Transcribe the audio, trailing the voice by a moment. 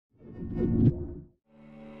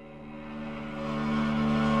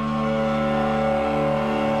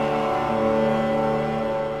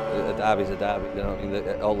derby's a derby, you know what I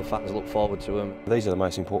mean? All the fans look forward to them. These are the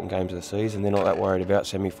most important games of the season. They're not that worried about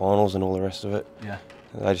semi-finals and all the rest of it. Yeah.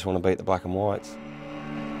 They just want to beat the black and whites.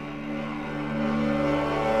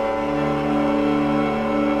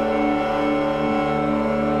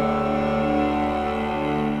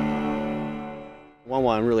 One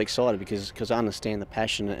way I'm really excited because I understand the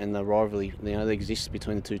passion and the rivalry that exists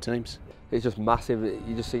between the two teams. It's just massive.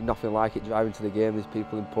 You just see nothing like it driving to the game. There's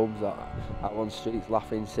people in pubs out on streets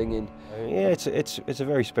laughing, singing. Yeah, it's a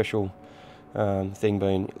very special thing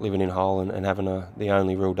living in Hull and having the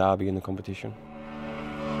only real derby in the competition.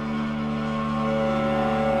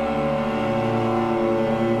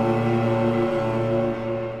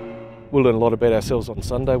 We'll learn a lot about ourselves on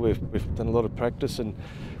Sunday. We've done a lot of practice and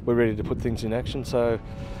we're ready to put things in action. So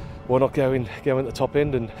why not go in at the top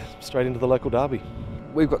end and straight into the local derby?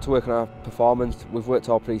 We've got to work on our performance. We've worked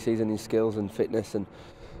all pre-season in skills and fitness, and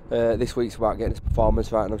this week's about getting this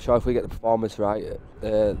performance right. And I'm sure if we get the performance right,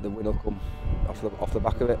 the win will come off the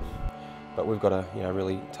back of it. But we've got a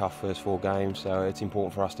really tough first 4 games, so it's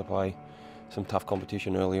important for us to play some tough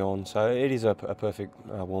competition early on. So it is a perfect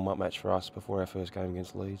warm-up match for us before our first game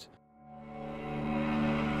against Leeds.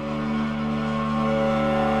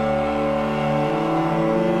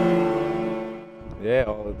 Yeah,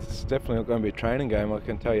 well, it's definitely not going to be a training game, I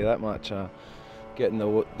can tell you that much. Getting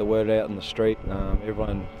the word out in the street,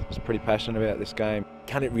 everyone is pretty passionate about this game.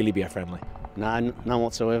 Can it really be a friendly? No, none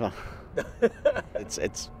whatsoever.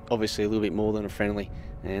 It's obviously a little bit more than a friendly,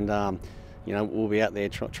 and we'll be out there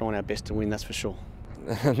trying our best to win. That's for sure.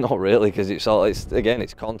 Not really, because it's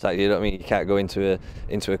contact. You know what I mean? You can't go into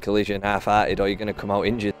a collision half-hearted, or you're going to come out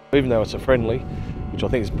injured. Even though it's a friendly, which I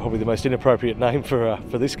think is probably the most inappropriate name for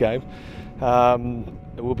this game,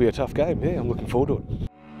 it will be a tough game. Yeah, I'm looking forward to it.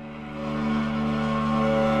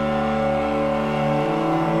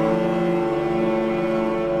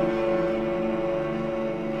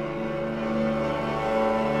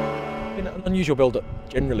 An unusual build-up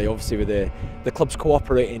generally, obviously, with the clubs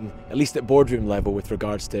cooperating, at least at boardroom level, with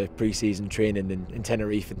regards to pre-season training in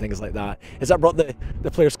Tenerife and things like that. Has that brought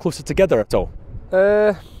the players closer together at all?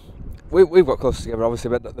 We've got closer together, obviously,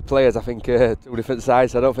 but the players, I think, two different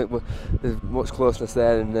sides. I don't think there's much closeness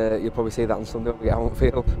there, and you'll probably see that on Sunday when we get out on the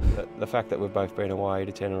field. The fact that we've both been away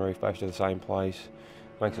to Tenerife, both to the same place,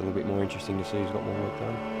 makes it a little bit more interesting to see who's got more work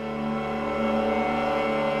done.